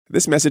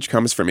This message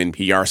comes from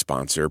NPR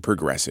sponsor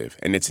Progressive,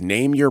 and it's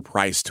Name Your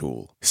Price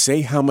tool.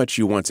 Say how much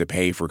you want to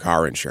pay for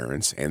car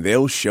insurance, and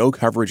they'll show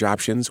coverage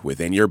options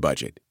within your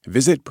budget.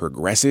 Visit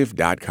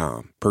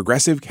Progressive.com.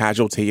 Progressive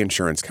Casualty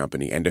Insurance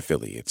Company and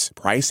Affiliates.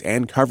 Price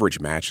and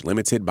coverage match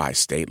limited by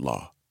state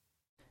law.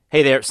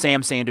 Hey there,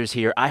 Sam Sanders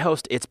here. I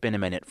host It's Been a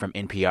Minute from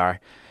NPR.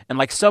 And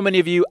like so many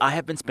of you, I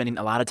have been spending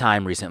a lot of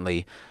time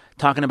recently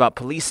talking about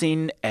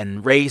policing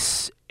and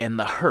race and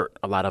the hurt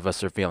a lot of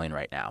us are feeling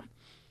right now.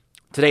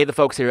 Today, the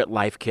folks here at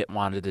Life Kit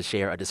wanted to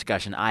share a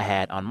discussion I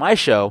had on my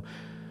show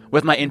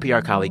with my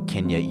NPR colleague,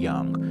 Kenya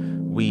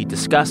Young. We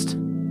discussed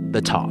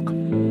the talk.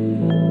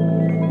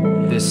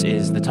 This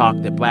is the talk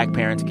that Black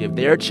parents give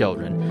their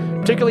children,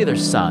 particularly their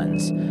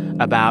sons,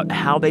 about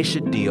how they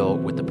should deal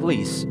with the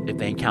police if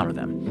they encounter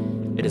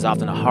them. It is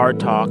often a hard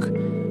talk,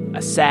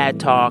 a sad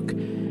talk,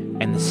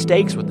 and the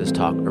stakes with this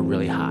talk are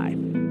really high.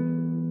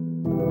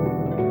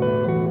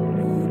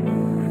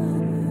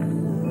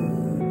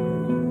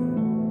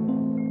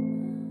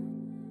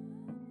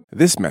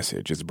 This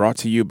message is brought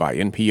to you by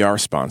NPR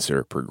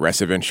sponsor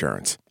Progressive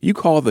Insurance. You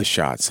call the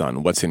shots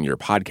on what's in your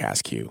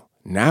podcast queue.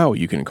 Now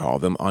you can call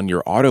them on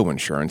your auto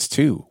insurance,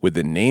 too, with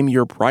the Name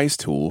Your Price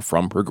tool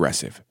from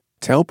Progressive.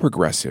 Tell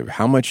Progressive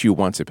how much you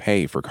want to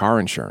pay for car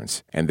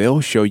insurance, and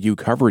they'll show you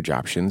coverage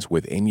options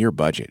within your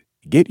budget.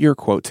 Get your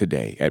quote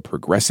today at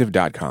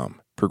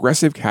Progressive.com.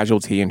 Progressive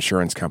Casualty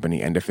Insurance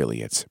Company and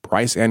Affiliates.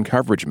 Price and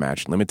coverage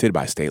match limited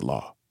by state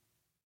law.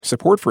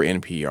 Support for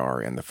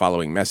NPR and the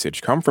following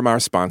message come from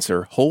our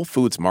sponsor, Whole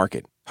Foods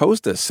Market.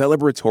 Host a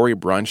celebratory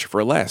brunch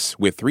for less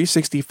with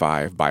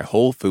 365 by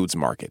Whole Foods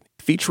Market,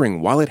 featuring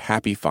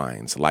wallet-happy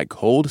finds like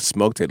cold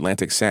smoked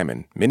Atlantic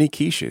salmon, mini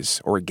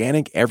quiches,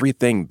 organic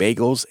everything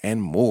bagels,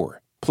 and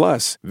more.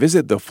 Plus,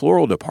 visit the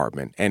floral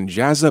department and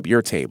jazz up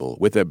your table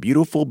with a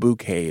beautiful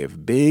bouquet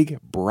of big,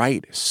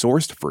 bright,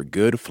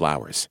 sourced-for-good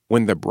flowers.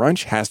 When the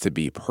brunch has to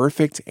be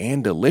perfect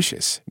and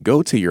delicious,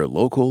 go to your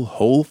local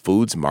Whole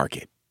Foods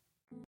Market.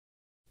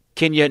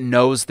 Kenya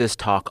knows this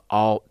talk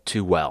all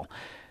too well.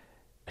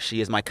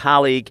 She is my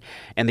colleague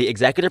and the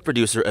executive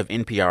producer of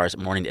NPR's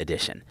Morning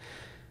Edition.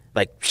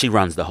 She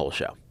runs the whole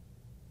show.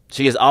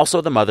 She is also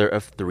the mother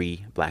of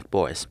 3 Black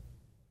boys.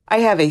 I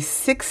have a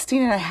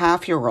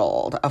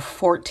 16-and-a-half-year-old, a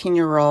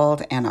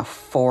 14-year-old, and a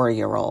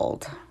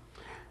 4-year-old.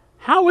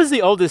 How was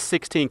the oldest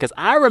 16? Because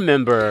I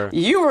remember...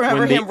 You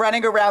remember him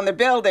running around the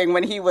building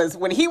when he was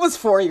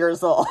 4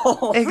 years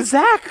old.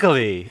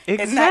 Exactly.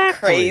 Isn't that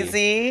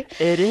crazy?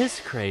 It is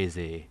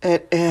crazy.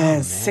 It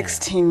is.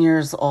 16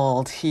 years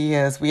old. He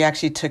is. We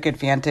actually took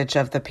advantage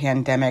of the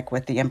pandemic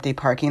with the empty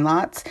parking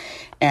lots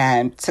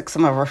and took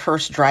some of our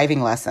first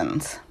driving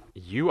lessons.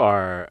 You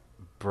are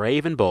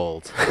brave and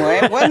bold.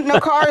 Well, it wasn't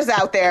no cars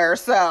out there,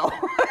 so...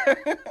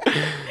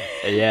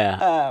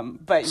 Yeah.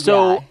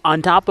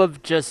 On top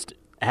of just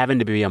having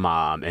to be a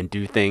mom and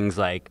do things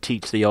like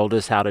teach the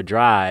oldest how to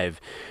drive,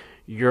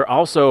 you're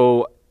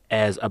also,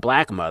 as a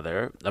black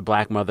mother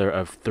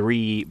of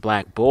 3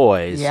 Black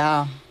boys,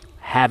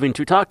 having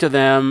to talk to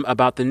them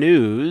about the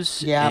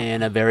news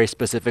in a very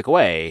specific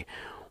way.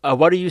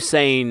 What are you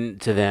saying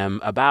to them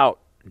about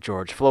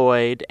George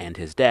Floyd and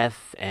his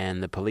death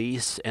and the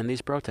police and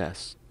these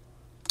protests?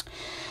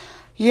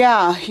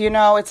 Yeah,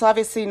 it's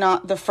obviously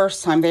not the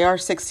first time. They are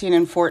 16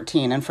 and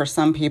 14. And for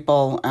some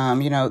people,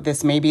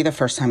 this may be the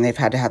first time they've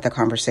had to have the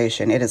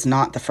conversation. It is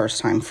not the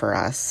first time for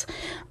us.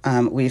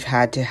 We've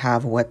had to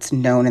have what's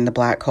known in the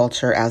Black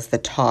culture as the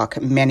talk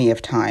many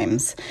of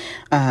times.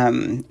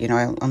 I'll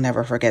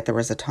never forget there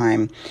was a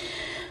time,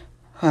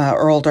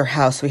 our older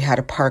house, we had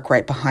a park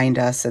right behind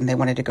us and they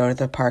wanted to go to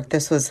the park.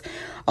 This was,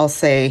 I'll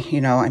say,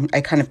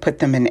 I kind of put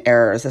them in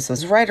errors. This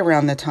was right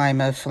around the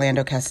time of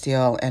Philando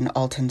Castile and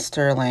Alton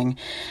Sterling.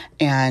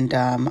 And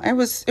it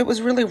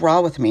was really raw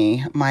with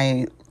me.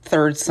 My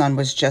 3rd son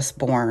was just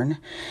born.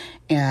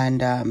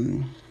 And,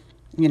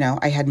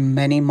 I had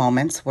many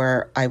moments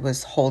where I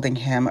was holding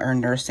him or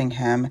nursing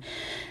him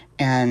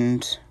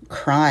and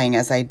crying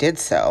as I did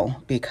so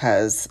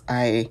because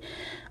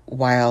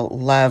while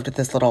loved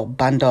this little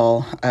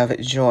bundle of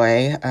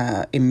joy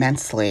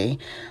immensely,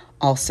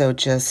 also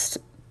just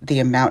the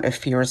amount of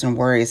fears and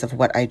worries of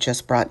what I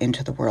just brought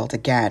into the world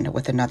again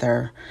with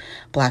another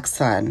Black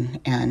son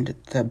and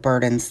the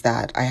burdens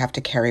that I have to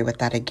carry with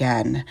that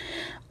again.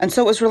 And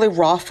so it was really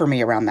raw for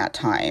me around that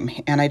time.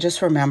 And I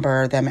just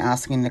remember them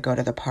asking to go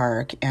to the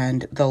park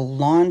and the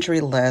laundry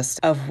list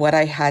of what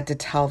I had to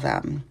tell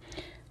them.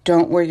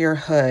 Don't wear your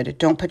hood.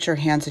 Don't put your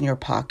hands in your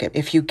pocket.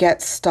 If you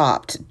get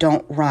stopped,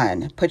 don't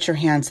run. Put your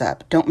hands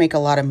up. Don't make a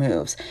lot of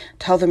moves.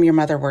 Tell them your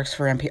mother works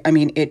for MP. I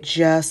mean, it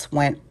just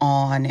went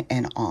on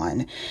and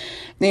on.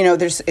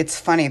 It's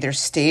funny. There's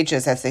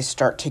stages as they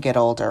start to get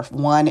older.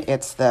 One,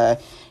 it's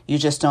you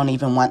just don't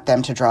even want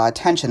them to draw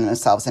attention to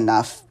themselves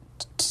enough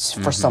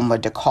for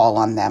someone to call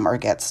on them or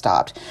get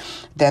stopped.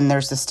 Then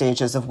there's the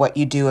stages of what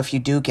you do if you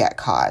do get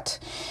caught.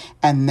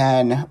 And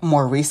then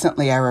more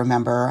recently, I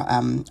remember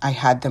I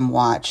had them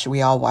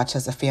we all watch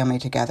as a family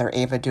together,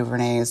 Ava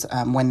DuVernay's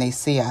When They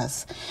See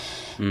Us.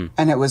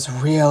 And it was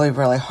really,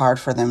 really hard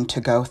for them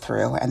to go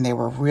through. And they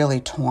were really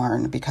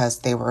torn because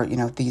they were,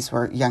 these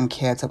were young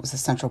kids. It was a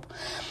Central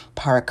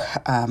Park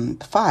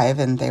 5,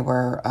 and they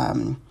were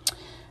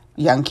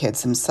young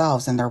kids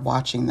themselves, and they're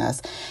watching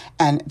this.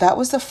 And that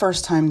was the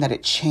first time that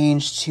it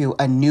changed to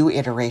a new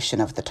iteration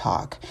of the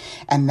talk.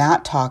 And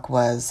that talk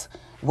was,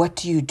 what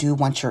do you do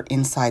once you're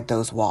inside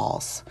those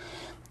walls?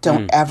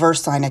 Don't ever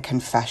sign a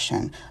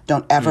confession.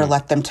 Don't ever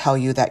let them tell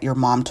you that your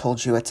mom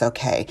told you it's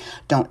okay.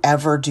 Don't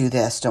ever do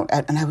this.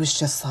 And I was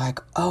just like,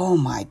 oh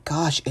my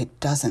gosh, it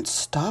doesn't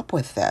stop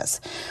with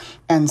this.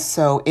 And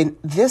so in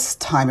this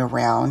time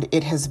around,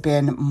 it has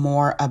been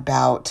more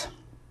about,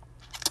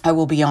 I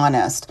will be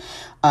honest,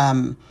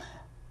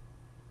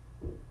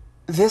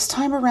 this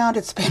time around,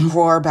 it's been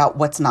more about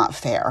what's not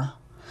fair.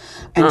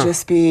 And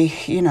just be,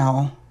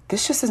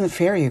 this just isn't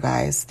fair, you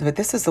guys. But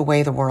this is the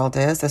way the world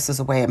is. This is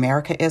the way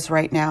America is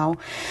right now.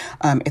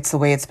 It's the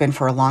way it's been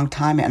for a long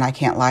time. And I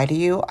can't lie to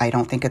you. I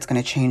don't think it's going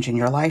to change in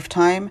your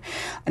lifetime.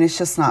 And it's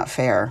just not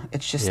fair.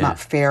 It's just not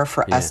fair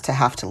for us to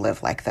have to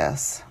live like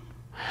this.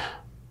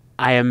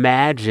 I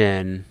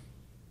imagine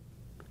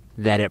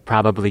that it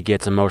probably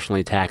gets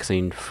emotionally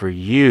taxing for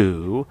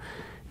you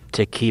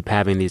to keep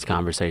having these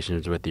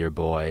conversations with your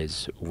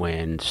boys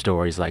when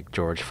stories like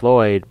George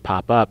Floyd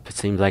pop up. It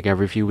seems like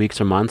every few weeks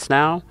or months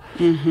now.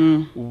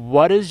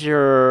 What is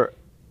your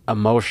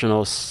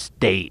emotional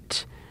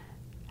state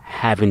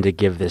having to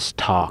give this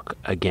talk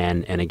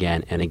again and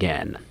again and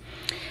again?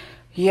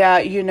 Yeah,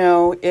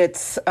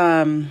 it's,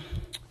 I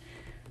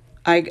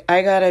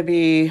gotta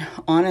be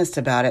honest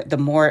about it. The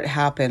more it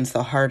happens,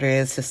 the harder it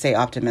is to stay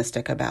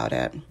optimistic about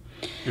it.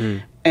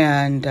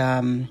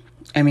 And,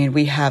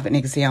 we have an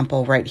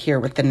example right here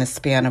within the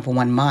span of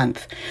 1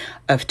 month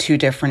of 2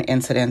 different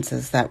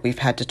incidences that we've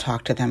had to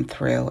talk to them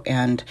through.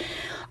 And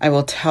I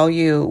will tell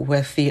you,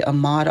 with the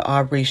Ahmaud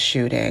Arbery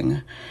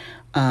shooting,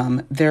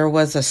 there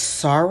was a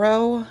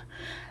sorrow,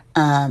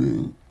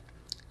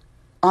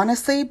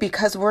 honestly,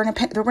 because we're in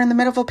the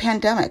middle of a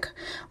pandemic.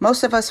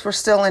 Most of us were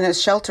still in a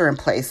shelter in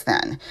place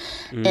then.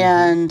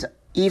 And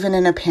even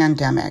in a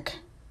pandemic,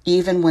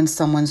 even when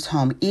someone's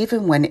home,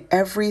 even when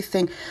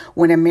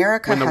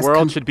America when the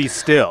world should be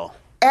still.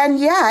 And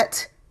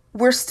yet,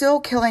 we're still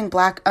killing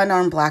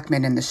unarmed black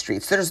men in the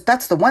streets.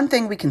 That's the one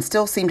thing we can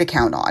still seem to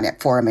count on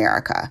it for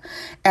America.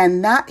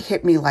 And that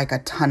hit me like a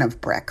ton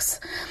of bricks.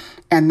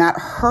 And that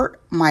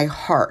hurt my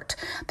heart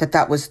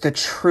that was the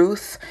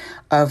truth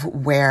of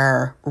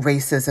where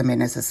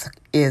racism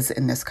is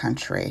in this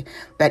country.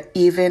 That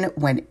even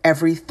when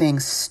everything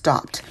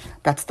stopped,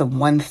 that's the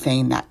one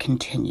thing that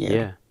continued.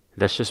 Yeah.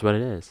 That's just what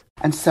it is.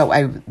 And so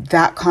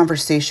that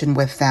conversation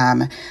with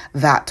them,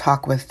 that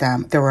talk with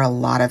them, there were a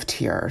lot of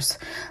tears.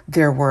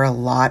 It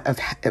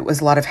was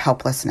a lot of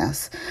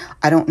helplessness.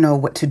 I don't know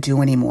what to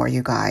do anymore,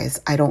 you guys.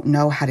 I don't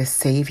know how to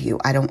save you.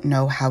 I don't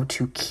know how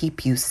to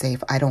keep you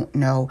safe. I don't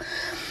know.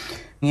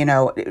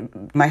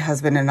 My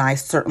husband and I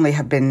certainly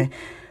have been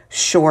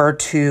sure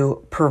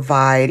to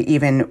provide,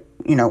 even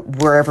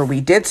wherever we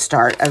did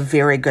start, a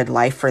very good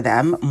life for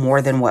them,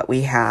 more than what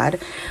we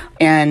had,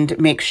 and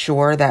make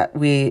sure that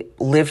we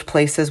lived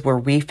places where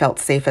we felt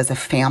safe as a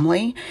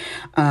family,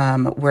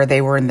 where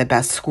they were in the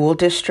best school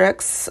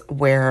districts,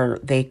 where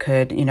they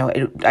could,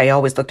 I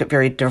always looked at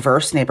very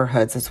diverse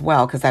neighborhoods as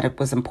well, because that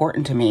was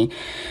important to me.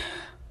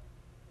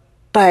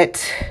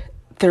 But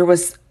there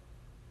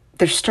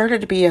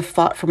started to be a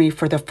thought for me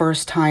for the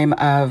first time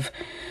of,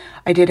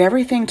 I did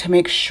everything to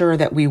make sure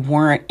that we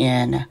weren't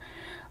in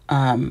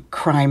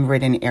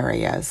crime-ridden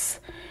areas,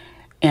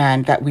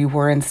 and that we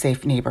were in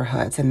safe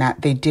neighborhoods, and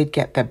that they did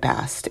get the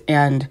best.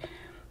 And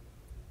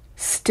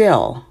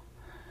still,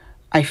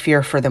 I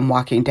fear for them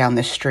walking down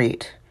the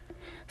street.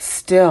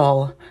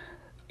 Still,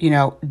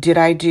 did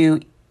I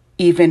do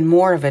even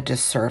more of a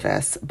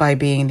disservice by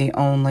being the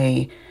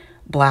only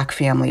Black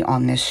family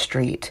on this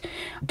street?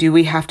 Do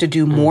we have to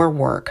do more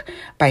work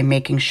by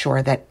making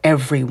sure that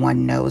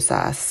everyone knows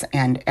us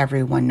and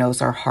everyone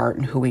knows our heart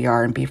and who we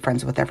are, and be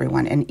friends with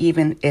everyone? And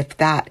even if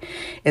that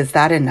is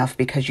that enough,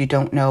 because you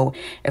don't know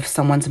if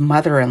someone's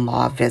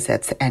mother-in-law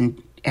visits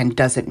and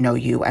doesn't know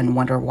you and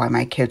wonder why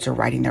my kids are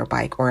riding their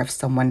bike, or if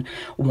someone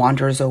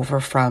wanders over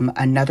from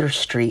another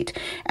street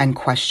and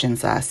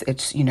questions us.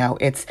 It's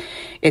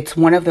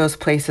one of those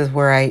places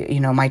where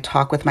my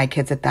talk with my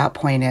kids at that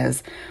point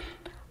is,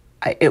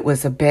 it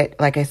was a bit,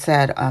 like I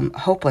said,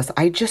 hopeless.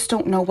 I just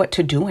don't know what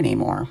to do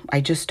anymore. I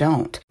just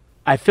don't.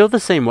 I feel the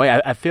same way.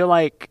 I feel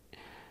like,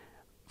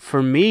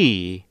 for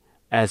me,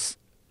 as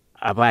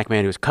a Black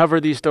man who's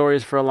covered these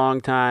stories for a long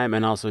time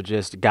and also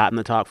just gotten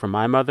the talk from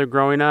my mother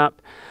growing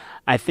up,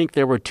 I think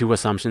there were 2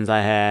 assumptions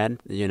I had.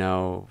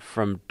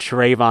 From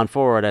Trayvon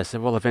forward, I said,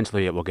 well,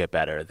 eventually it will get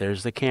better.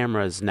 There's the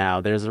cameras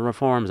now. There's the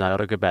reforms now.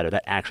 It'll get better.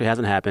 That actually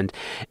hasn't happened.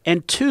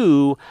 And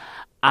 2,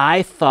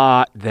 I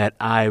thought that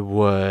I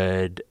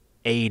would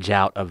age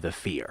out of the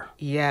fear.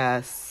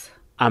 Yes.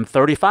 I'm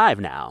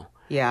 35 now.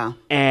 Yeah.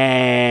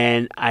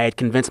 And I had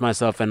convinced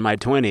myself in my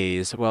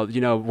 20s, well,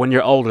 when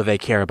you're older, they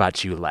care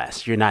about you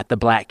less. You're not the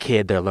Black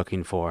kid they're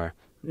looking for.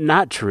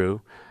 Not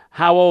true.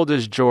 how old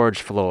is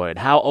George Floyd?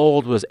 How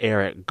old was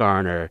Eric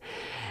Garner?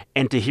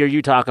 And to hear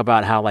you talk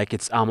about how, like,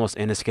 it's almost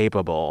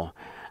inescapable,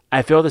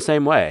 I feel the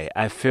same way.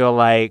 I feel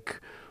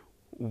like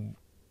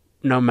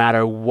no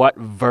matter what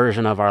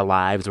version of our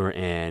lives we're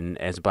in,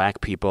 as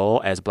Black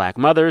people, as Black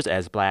mothers,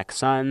 as Black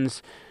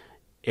sons,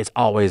 it's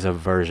always a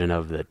version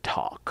of the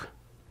talk.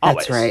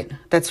 Always. That's right.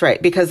 That's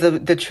right. Because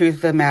the truth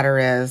of the matter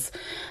is,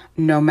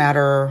 no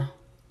matter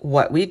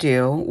what we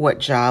do, what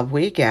job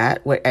we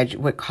get,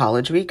 what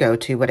college we go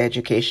to, what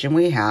education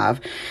we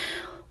have,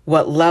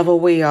 what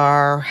level we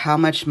are, how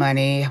much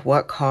money,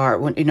 what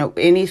car,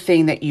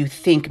 anything that you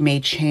think may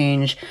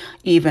change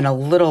even a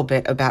little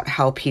bit about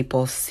how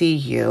people see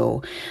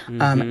you,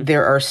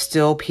 there are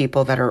still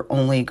people that are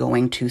only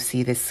going to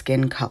see the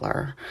skin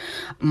color.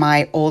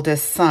 My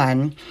oldest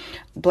son,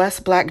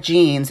 bless Black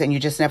genes, and you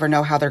just never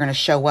know how they're going to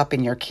show up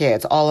in your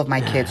kids. All of my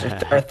kids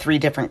are three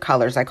different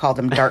colors. I call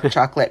them dark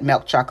chocolate,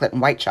 milk chocolate,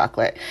 and white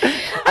chocolate.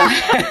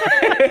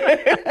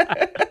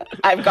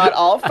 I've got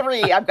all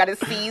three. I've got a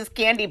C's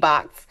candy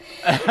box.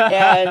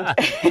 And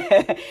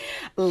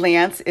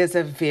Lance is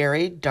a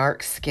very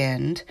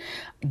dark-skinned,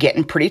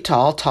 getting pretty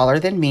tall, taller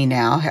than me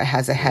now,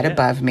 has a head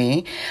above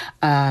me,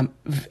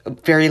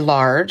 very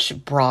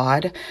large,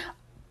 broad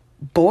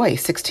boy,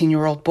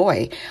 16-year-old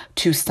boy.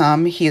 To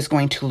some, he is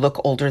going to look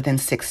older than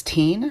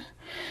 16.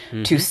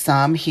 To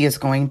some, he is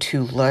going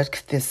to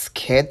look this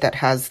kid that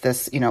has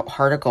this,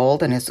 heart of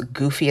gold and as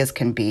goofy as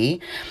can be.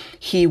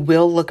 He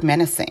will look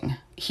menacing.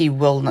 He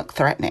will look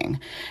threatening.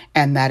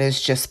 And that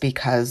is just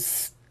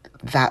because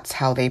that's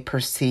how they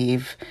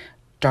perceive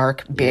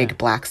dark, big,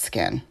 Black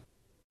skin.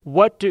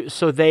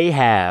 So they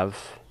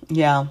have,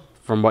 Yeah.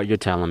 from what you're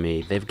telling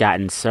me, they've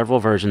gotten several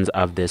versions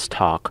of this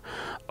talk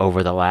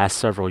over the last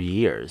several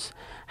years.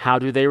 How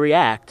do they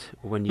react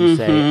when you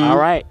say, all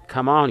right,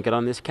 come on, get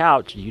on this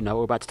couch? You know what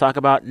we're about to talk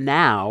about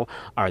now.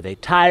 Are they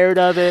tired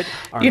of it?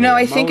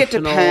 I think it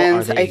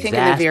depends. I think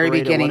in the very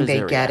beginning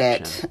they get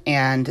it.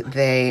 And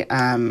they,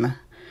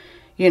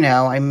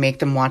 I make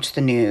them watch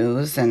the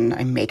news and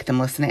I make them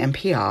listen to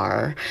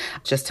NPR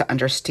just to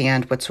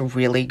understand what's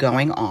really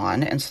going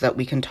on and so that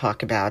we can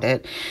talk about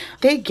it.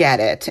 They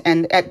get it.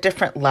 And at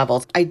different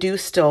levels, I do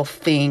still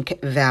think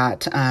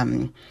that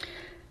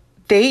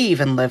they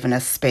even live in a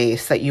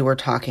space that you were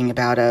talking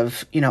about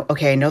of,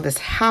 okay, I know this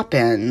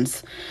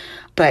happens,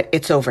 but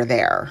it's over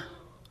there.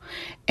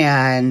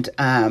 And,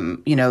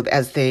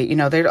 as they,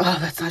 they're, oh,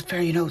 that's not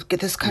fair.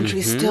 This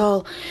country's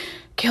still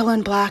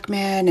killing Black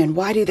men. And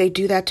why do they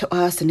do that to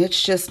us? And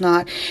it's just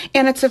not.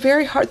 And it's a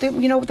very hard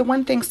thing. The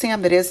one thing,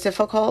 Sam, that is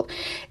difficult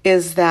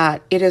is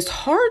that it is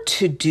hard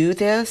to do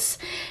this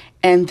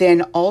and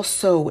then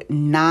also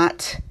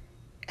not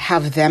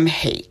have them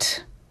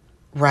hate.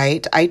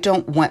 Right? I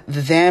don't want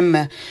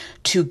them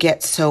to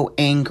get so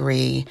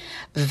angry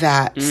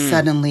that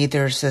suddenly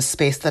there's a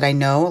space that I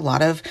know a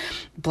lot of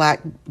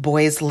Black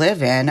boys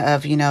live in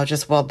of,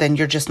 then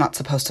you're just not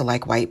supposed to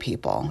like white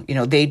people.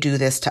 They do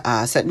this to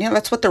us. And,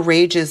 that's what the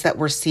rage is that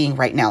we're seeing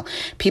right now.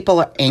 People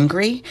are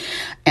angry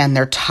and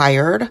they're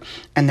tired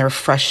and they're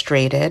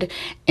frustrated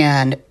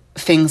and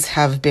things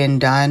have been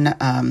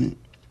done,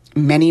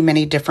 many,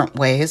 many different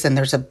ways. And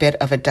there's a bit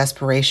of a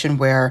desperation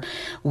where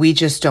we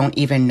just don't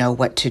even know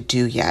what to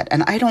do yet.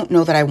 And I don't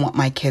know that I want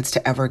my kids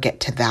to ever get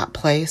to that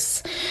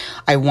place.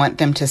 I want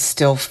them to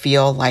still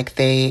feel like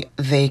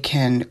they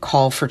can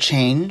call for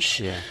change.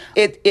 Yeah.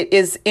 It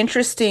is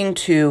interesting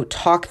to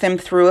talk them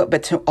through it,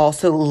 but to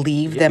also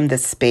leave them the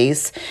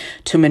space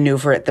to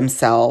maneuver it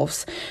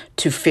themselves,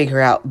 to figure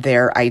out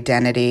their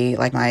identity.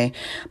 Like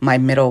my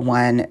middle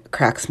one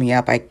cracks me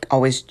up. I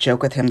always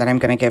joke with him that I'm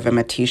going to give him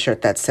a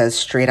T-shirt that says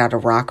 "Straight Out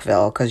of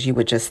Rockville," because you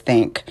would just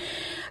think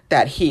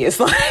that he is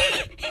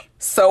like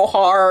so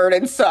hard.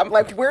 And so I'm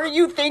like, where do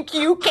you think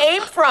you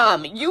came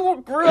from?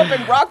 You grew up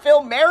in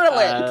Rockville,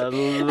 Maryland. I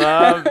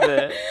love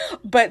it.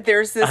 But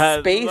there's this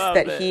space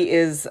that he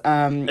is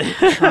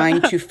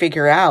trying to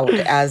figure out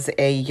as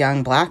a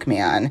young Black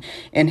man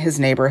in his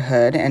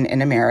neighborhood and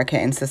in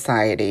America, in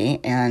society.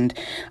 And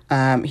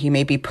he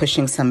may be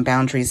pushing some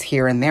boundaries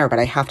here and there, but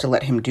I have to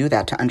let him do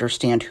that to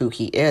understand who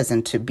he is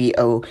and to be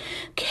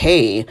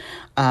okay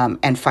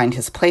and find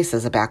his place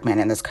as a Black man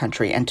in this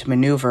country, and to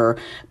maneuver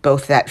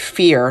both that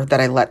fear that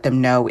I let them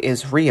know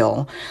is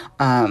real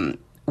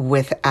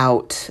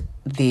without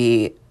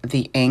the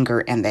anger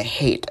and the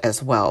hate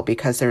as well,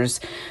 because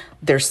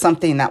there's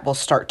something that will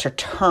start to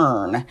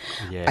turn,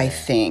 I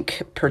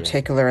think,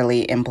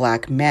 particularly in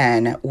Black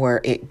men,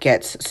 where it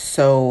gets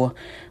so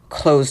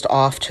closed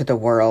off to the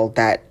world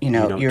that you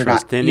don't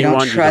trust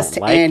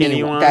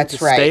anyone.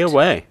 That's right. Stay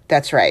away.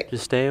 That's right.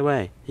 Just stay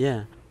away.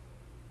 Yeah.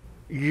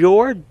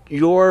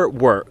 Your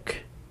work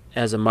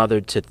as a mother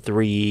to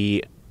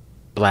 3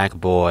 Black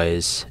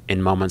boys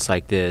in moments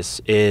like this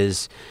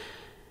is,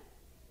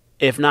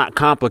 if not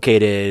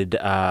complicated,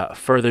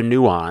 further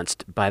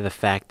nuanced by the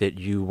fact that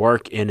you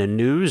work in a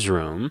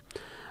newsroom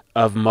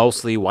of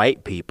mostly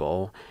white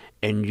people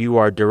and you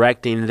are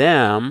directing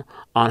them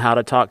on how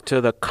to talk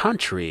to the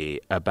country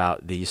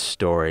about these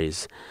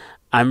stories.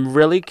 I'm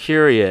really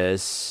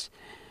curious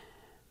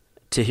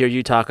to hear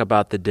you talk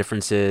about the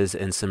differences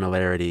and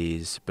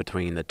similarities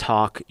between the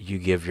talk you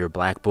give your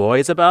black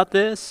boys about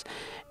this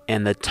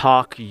and the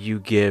talk you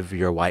give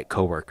your white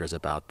coworkers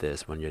about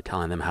this when you're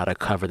telling them how to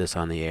cover this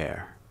on the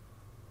air?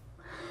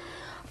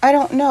 I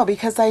don't know,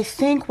 because I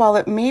think while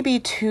it may be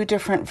two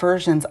different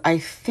versions, I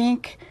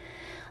think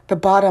the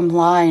bottom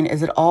line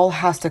is it all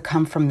has to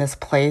come from this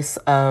place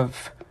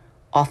of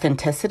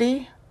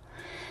authenticity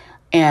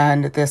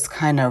and this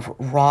kind of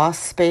raw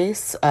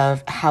space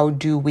of how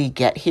do we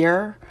get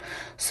here?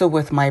 So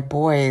with my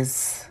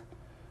boys,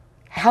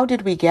 how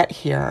did we get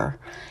here?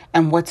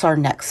 And what's our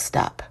next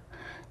step?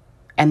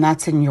 And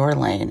that's in your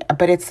lane.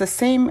 But it's the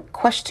same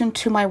question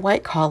to my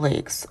white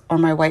colleagues or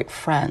my white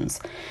friends.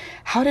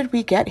 How did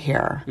we get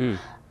here?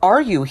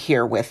 Are you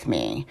here with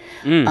me?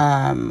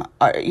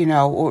 Are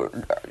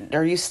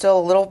you still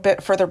a little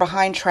bit further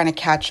behind trying to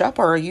catch up,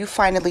 or are you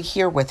finally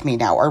here with me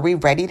now? Are we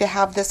ready to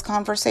have this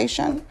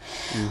conversation?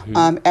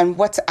 And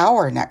what's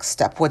our next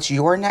step? What's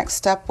your next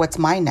step? What's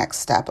my next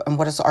step? And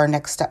what is our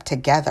next step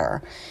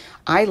together?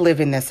 I live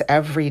in this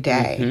every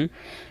day.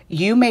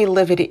 You may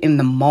live it in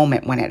the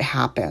moment when it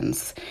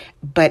happens,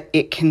 but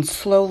it can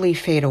slowly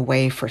fade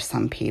away for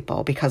some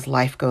people because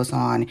life goes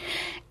on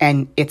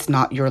and it's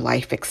not your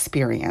life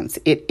experience.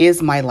 It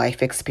is my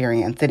life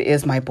experience. It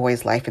is my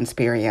boy's life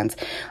experience.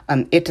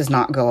 It does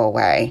not go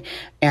away.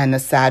 And the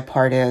sad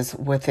part is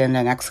within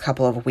the next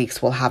couple of weeks,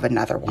 we'll have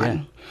another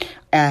one. Yeah.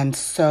 And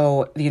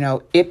so,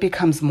 it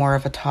becomes more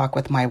of a talk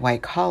with my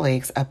white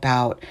colleagues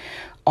about,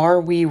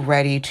 are we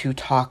ready to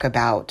talk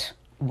about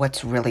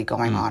what's really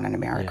going on in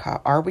America?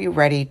 Yeah. Are we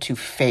ready to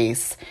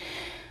face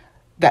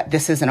that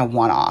this isn't a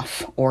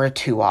 1-off or a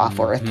 2-off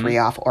or a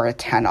 3-off or a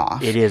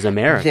 10-off? It is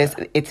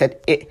America.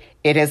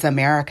 It is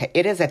America.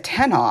 It is a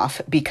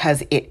 10-off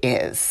because it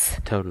is.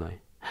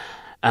 Totally.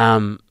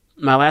 My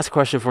last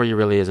question for you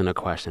really isn't a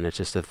question. It's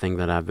just a thing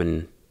that I've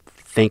been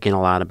thinking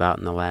a lot about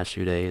in the last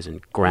few days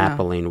and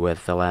grappling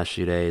with the last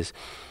few days.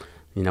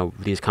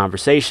 These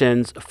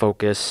conversations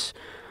focus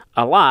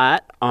a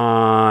lot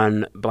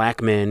on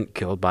black men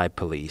killed by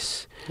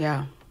police.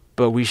 Yeah.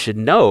 But we should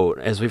note,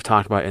 as we've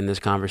talked about in this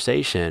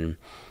conversation,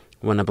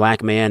 when a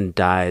black man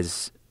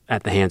dies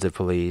at the hands of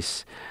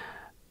police,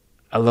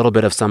 a little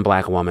bit of some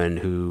black woman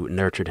who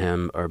nurtured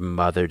him or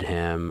mothered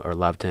him or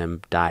loved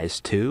him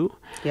dies too.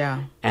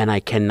 Yeah. And I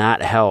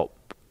cannot help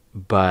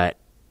but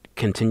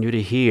continue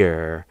to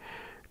hear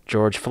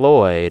George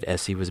Floyd,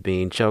 as he was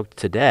being choked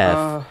to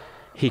death,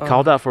 he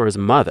called out for his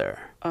mother.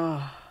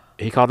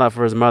 He called out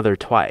for his mother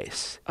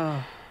twice.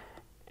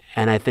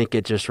 And I think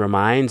it just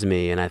reminds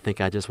me, and I think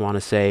I just want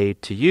to say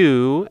to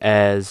you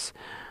as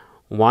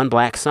one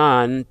black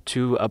son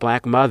to a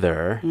black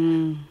mother,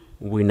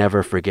 we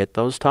never forget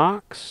those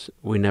talks.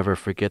 We never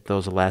forget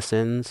those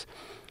lessons.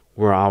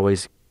 We're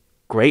always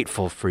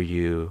grateful for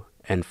you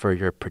and for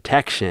your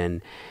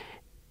protection.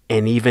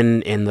 And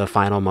even in the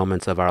final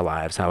moments of our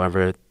lives,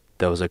 however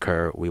those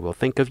occur, we will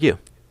think of you.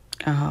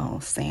 Oh,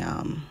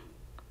 Sam.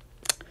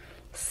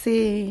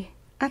 See,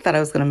 I thought I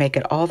was going to make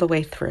it all the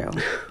way through.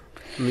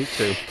 Me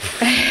too.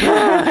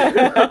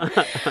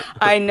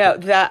 I know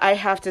that. I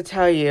have to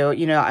tell you,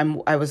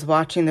 I was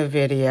watching the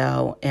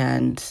video,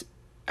 and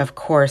of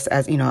course,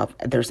 as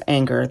there's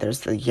anger, there's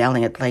the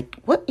yelling at, like,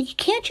 what,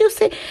 can't you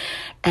say?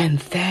 And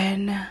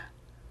then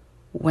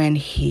when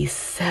he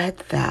said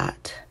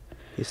that,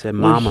 he said,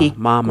 Mama,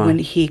 Mama. When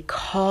he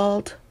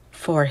called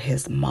for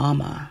his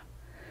mama,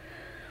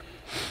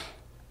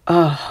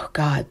 oh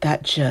God,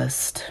 that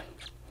just...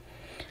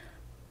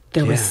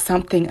 There was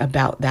something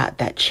about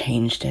that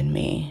changed in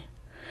me,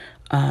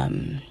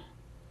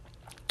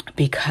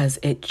 because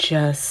it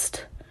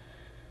just,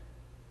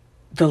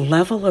 the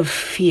level of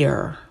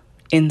fear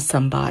in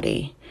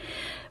somebody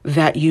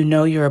that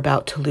you're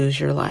about to lose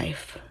your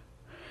life,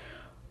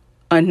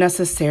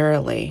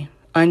 unnecessarily,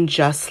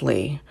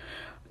 unjustly,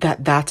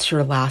 that's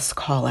your last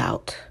call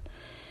out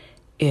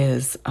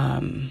is,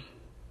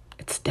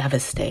 it's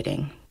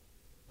devastating.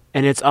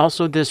 And it's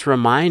also this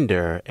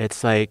reminder,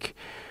 it's like,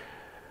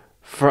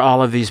 for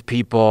all of these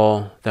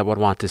people that would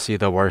want to see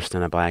the worst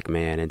in a black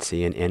man and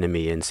see an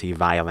enemy and see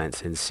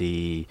violence and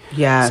see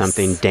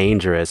something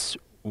dangerous,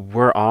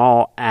 we're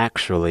all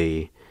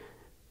actually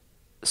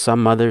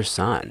some mother's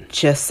son.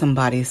 Just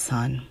somebody's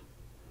son.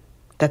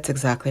 That's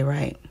exactly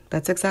right.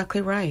 That's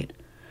exactly right.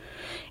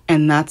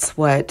 And that's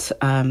what,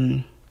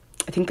 I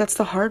think that's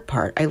the hard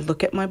part. I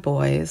look at my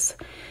boys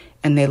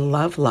and they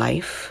love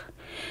life.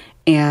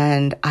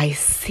 And I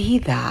see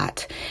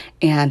that,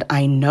 and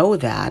I know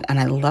that, and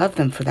I love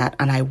them for that,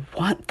 and I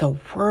want the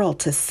world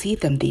to see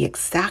them the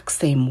exact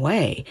same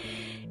way.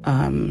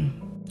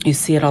 You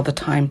see it all the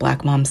time,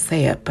 black moms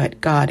say it, but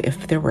God,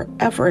 if there were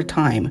ever a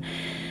time,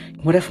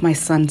 what if my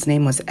son's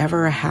name was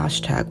ever a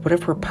hashtag? What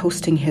if we're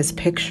posting his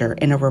picture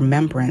in a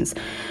remembrance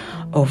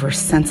over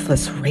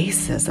senseless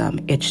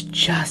racism? It's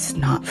just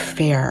not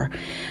fair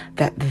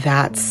that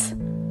that's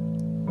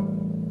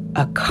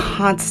a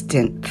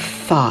constant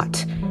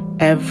thought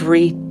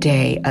every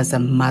day as a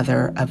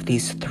mother of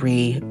these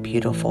 3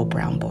 beautiful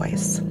brown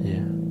boys.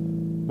 Yeah.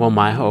 Well,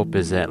 my hope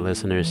is that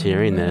listeners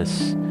hearing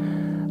this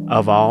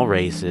of all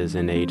races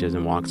and ages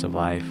and walks of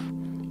life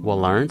will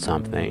learn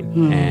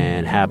something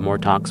and have more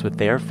talks with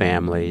their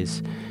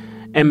families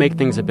and make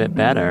things a bit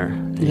better.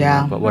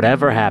 Yeah. But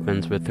whatever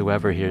happens with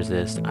whoever hears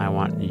this, I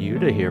want you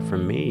to hear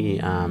from me.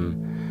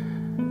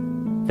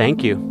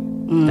 Thank you.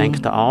 Thanks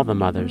to all the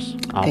mothers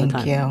all the time.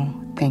 Thank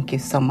you. Thank you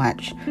so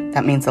much.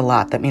 That means a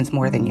lot. That means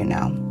more than you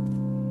know.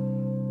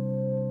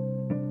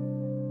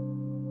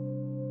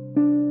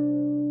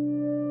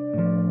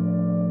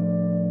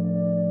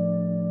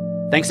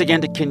 Thanks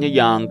again to Kenya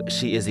Young.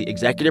 She is the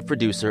executive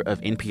producer of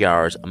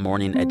NPR's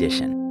Morning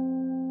Edition.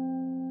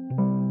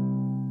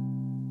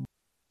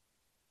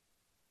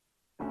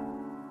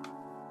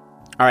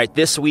 All right,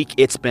 this week,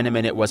 It's Been a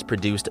Minute was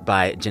produced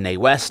by Janae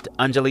West,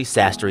 Anjali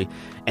Sastry,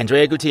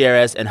 Andrea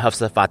Gutierrez, and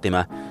Hafsa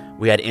Fatima.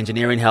 We had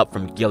engineering help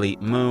from Gilly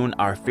Moon.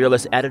 Our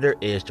fearless editor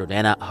is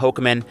Jordana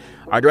Hochman.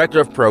 Our director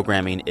of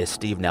programming is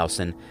Steve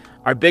Nelson.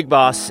 Our big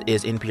boss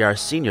is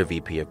NPR's senior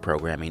VP of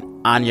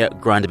programming, Anya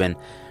Grundman.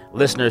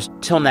 Listeners,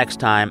 till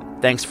next time,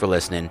 thanks for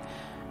listening.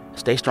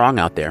 Stay strong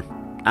out there.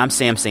 I'm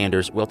Sam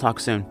Sanders. We'll talk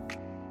soon.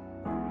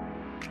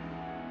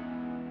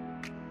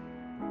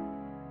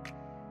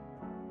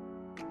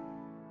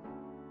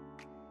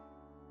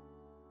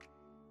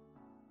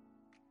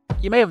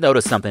 You may have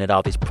noticed something at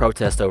all these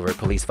protests over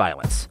police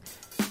violence.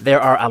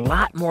 There are a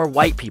lot more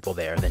white people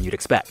there than you'd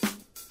expect.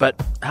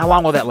 But how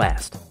long will that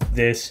last?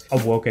 This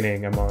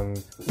awakening among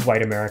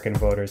white American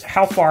voters,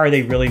 how far are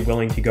they really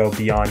willing to go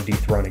beyond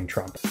dethroning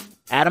Trump?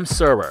 Adam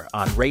Serwer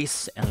on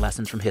race and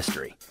lessons from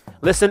history.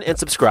 Listen and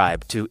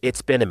subscribe to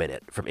It's Been a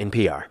Minute from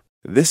NPR.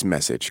 This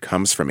message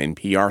comes from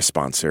NPR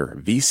sponsor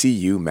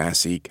VCU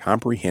Massey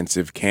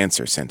Comprehensive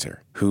Cancer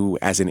Center, who,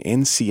 as an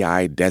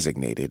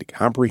NCI-designated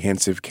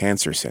comprehensive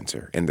cancer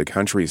center in the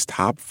country's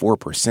top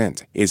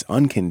 4%, is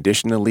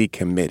unconditionally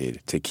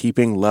committed to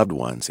keeping loved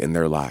ones in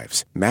their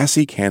lives.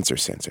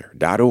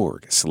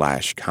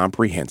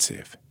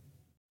 MasseyCancerCenter.org/comprehensive.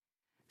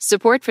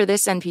 Support for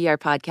this NPR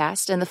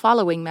podcast and the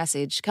following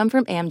message come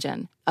from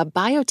Amgen, a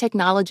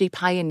biotechnology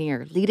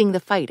pioneer leading the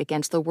fight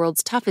against the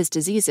world's toughest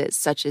diseases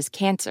such as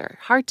cancer,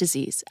 heart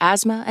disease,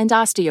 asthma, and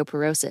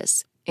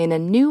osteoporosis. In a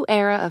new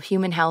era of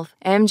human health,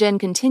 Amgen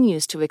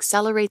continues to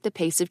accelerate the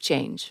pace of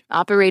change,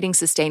 operating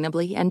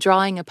sustainably and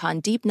drawing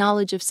upon deep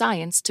knowledge of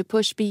science to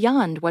push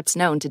beyond what's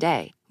known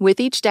today. With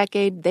each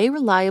decade, they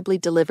reliably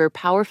deliver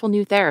powerful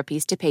new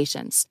therapies to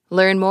patients.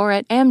 Learn more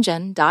at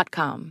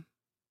amgen.com.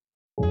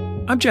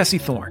 I'm Jesse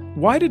Thorne.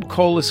 Why did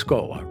Cole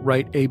Escola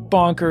write a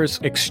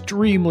bonkers,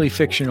 extremely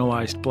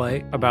fictionalized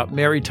play about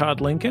Mary Todd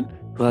Lincoln?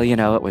 Well, you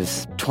know, it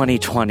was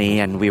 2020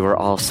 and we were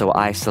all so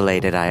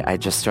isolated. I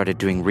just started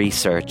doing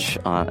research,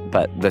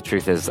 but the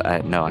truth is,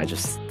 I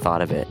just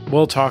thought of it.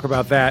 We'll talk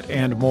about that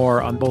and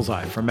more on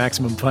Bullseye from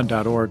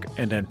MaximumFun.org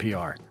and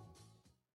NPR.